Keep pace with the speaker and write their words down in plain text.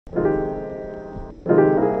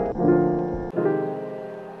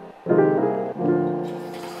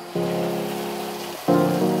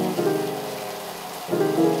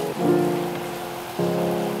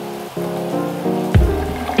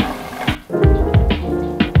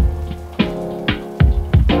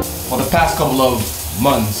past couple of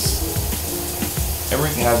months,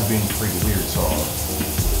 everything has been pretty weird, so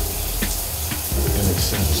it makes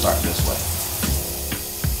sense to start this way.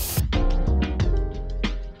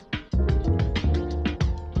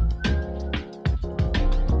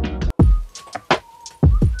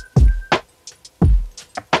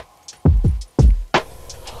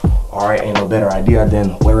 Alright, ain't no better idea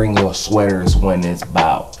than wearing your sweaters when it's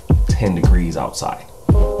about 10 degrees outside.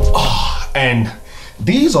 Oh, and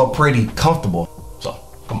these are pretty comfortable. So,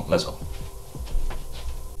 come on, let's go.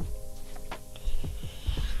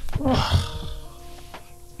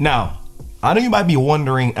 Now, I know you might be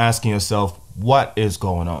wondering, asking yourself, what is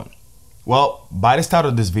going on? Well, by the start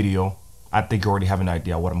of this video, I think you already have an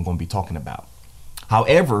idea what I'm going to be talking about.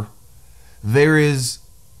 However, there is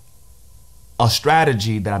a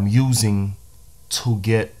strategy that I'm using to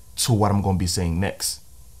get to what I'm going to be saying next,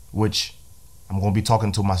 which I'm going to be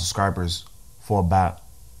talking to my subscribers for about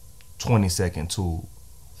 20 seconds to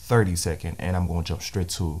 30 seconds, and I'm going to jump straight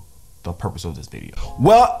to the purpose of this video.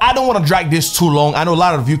 Well, I don't want to drag this too long. I know a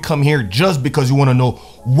lot of you come here just because you want to know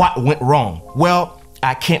what went wrong. Well,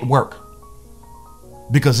 I can't work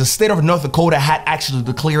because the state of North Dakota had actually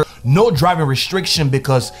declared no driving restriction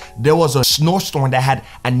because there was a snowstorm that had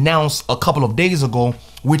announced a couple of days ago,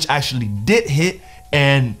 which actually did hit,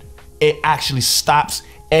 and it actually stops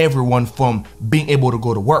everyone from being able to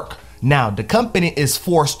go to work. Now, the company is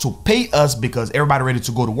forced to pay us because everybody ready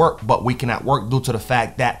to go to work, but we cannot work due to the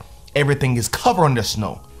fact that everything is covered in the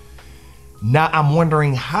snow. Now, I'm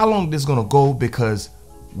wondering how long this is gonna go because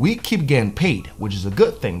we keep getting paid, which is a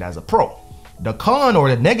good thing. That's a pro. The con or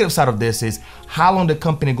the negative side of this is how long the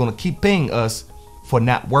company gonna keep paying us for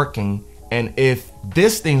not working, and if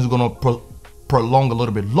this thing is gonna prolong a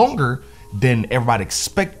little bit longer than everybody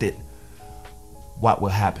expected, what will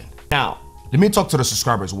happen? Now, let me talk to the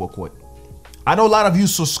subscribers real quick. I know a lot of you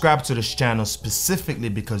subscribe to this channel specifically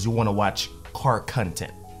because you want to watch car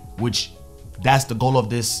content, which that's the goal of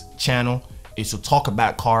this channel, is to talk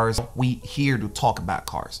about cars. We here to talk about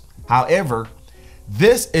cars. However,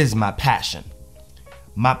 this is my passion.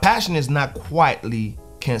 My passion is not quietly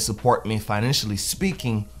can support me financially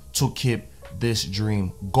speaking to keep this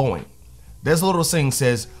dream going. There's a little saying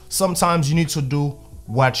says, sometimes you need to do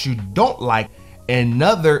what you don't like,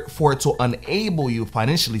 another for it to enable you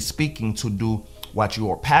financially speaking to do what you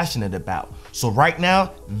are passionate about. So right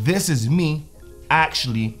now, this is me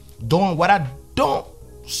actually doing what I don't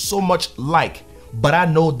so much like, but I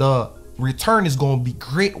know the return is going to be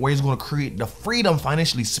great, where it's going to create the freedom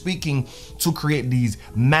financially speaking to create these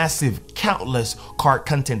massive countless car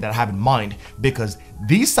content that I have in mind, because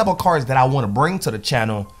these type of cars that I want to bring to the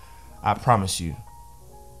channel, I promise you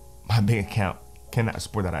my bank account cannot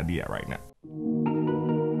support that idea right now.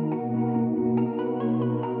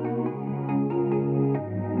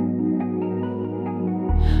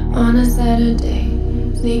 On a Saturday,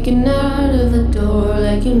 sneaking out of the door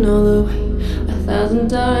like you know the way 1,000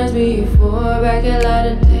 times before. Back at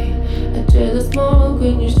light of day, I trail the smoke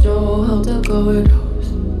when you stroll hotel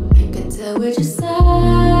corridors. I can tell with your silence,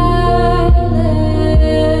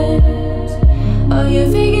 oh,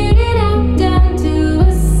 you figured it out down to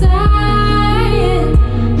a science.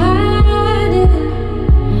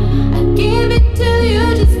 I give it to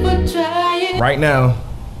you just for trying. Right now,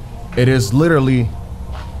 it is literally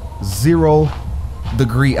 0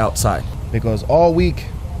 degree outside, because all week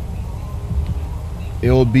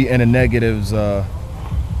it will be in the negatives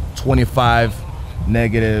 25,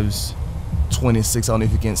 negatives 26. I don't know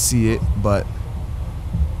if you can see it, but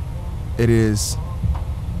it is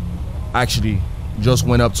actually just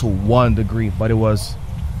went up to 1 degree, but it was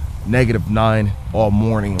 -9 all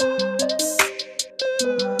morning.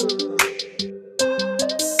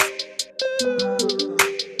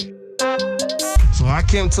 So I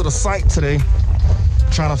came to the site today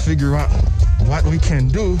trying to figure out what we can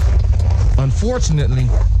do. Unfortunately,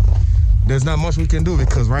 there's not much we can do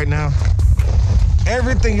because right now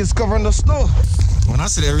everything is covered in the snow. When I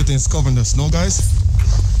said everything is covered in the snow, guys,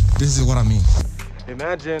 this is what I mean.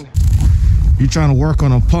 Imagine you're trying to work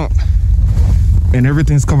on a pump and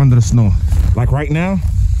everything's covered in the snow. Like right now,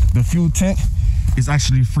 the fuel tank is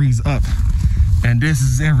actually freeze up, and this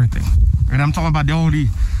is everything. And I'm talking about they only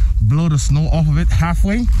blow the snow off of it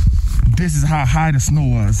halfway. This is how high the snow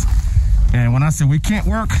was. And when I say we can't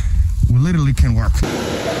work, we literally can't work.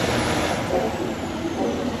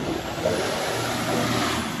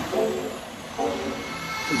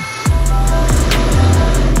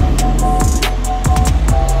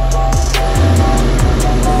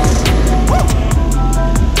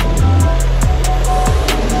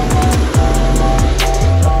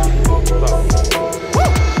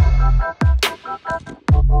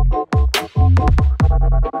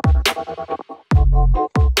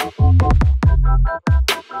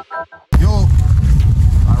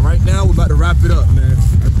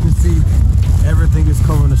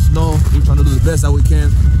 the snow. We're trying to do the best that we can.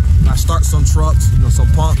 I start some trucks, you know, some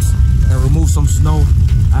pumps, and remove some snow.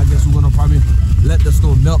 I guess we're gonna probably let the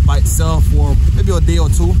snow melt by itself for maybe a day or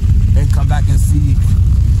two, and come back and see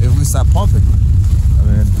if we start pumping. I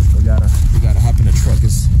mean, we gotta hop in the truck.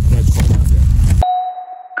 It's dead cold out there.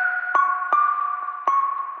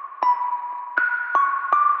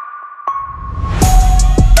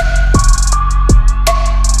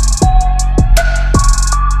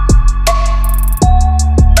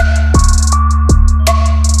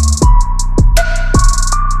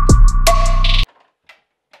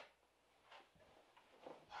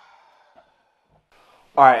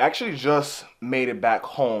 All right, I actually just made it back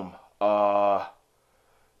home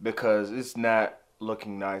because it's not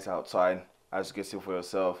looking nice outside, as you can see for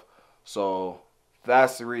yourself. So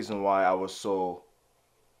that's the reason why I was so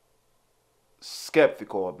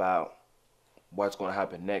skeptical about what's going to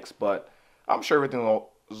happen next. But I'm sure everything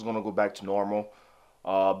is going to go back to normal.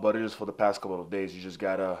 But it is for the past couple of days. You just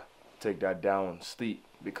got to take that down steep,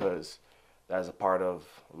 because that's a part of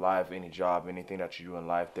life, any job, anything that you do in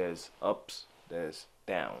life. There's ups, there's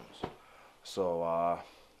downs. So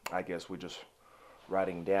I guess we're just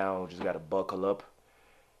riding down. We just got to buckle up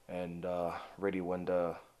and ready when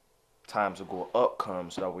the times to go up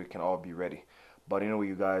comes, so that we can all be ready. But anyway,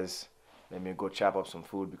 you guys, let me go chop up some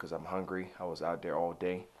food because I'm hungry. I was out there all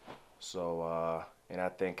day. So and I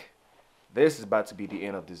think this is about to be the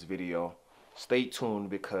end of this video. Stay tuned,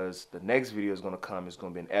 because the next video is going to come. It's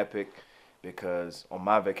going to be an epic, because on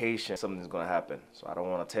my vacation something's going to happen. So I don't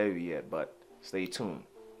want to tell you yet, but stay tuned.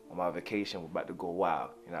 On my vacation, we're about to go wild,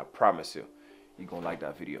 and I promise you, you're going to like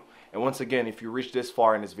that video. And once again, if you reach this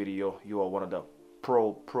far in this video, you are one of the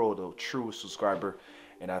the true subscriber,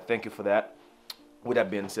 and I thank you for that. With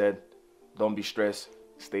that being said, don't be stressed,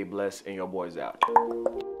 stay blessed, and your boy's out.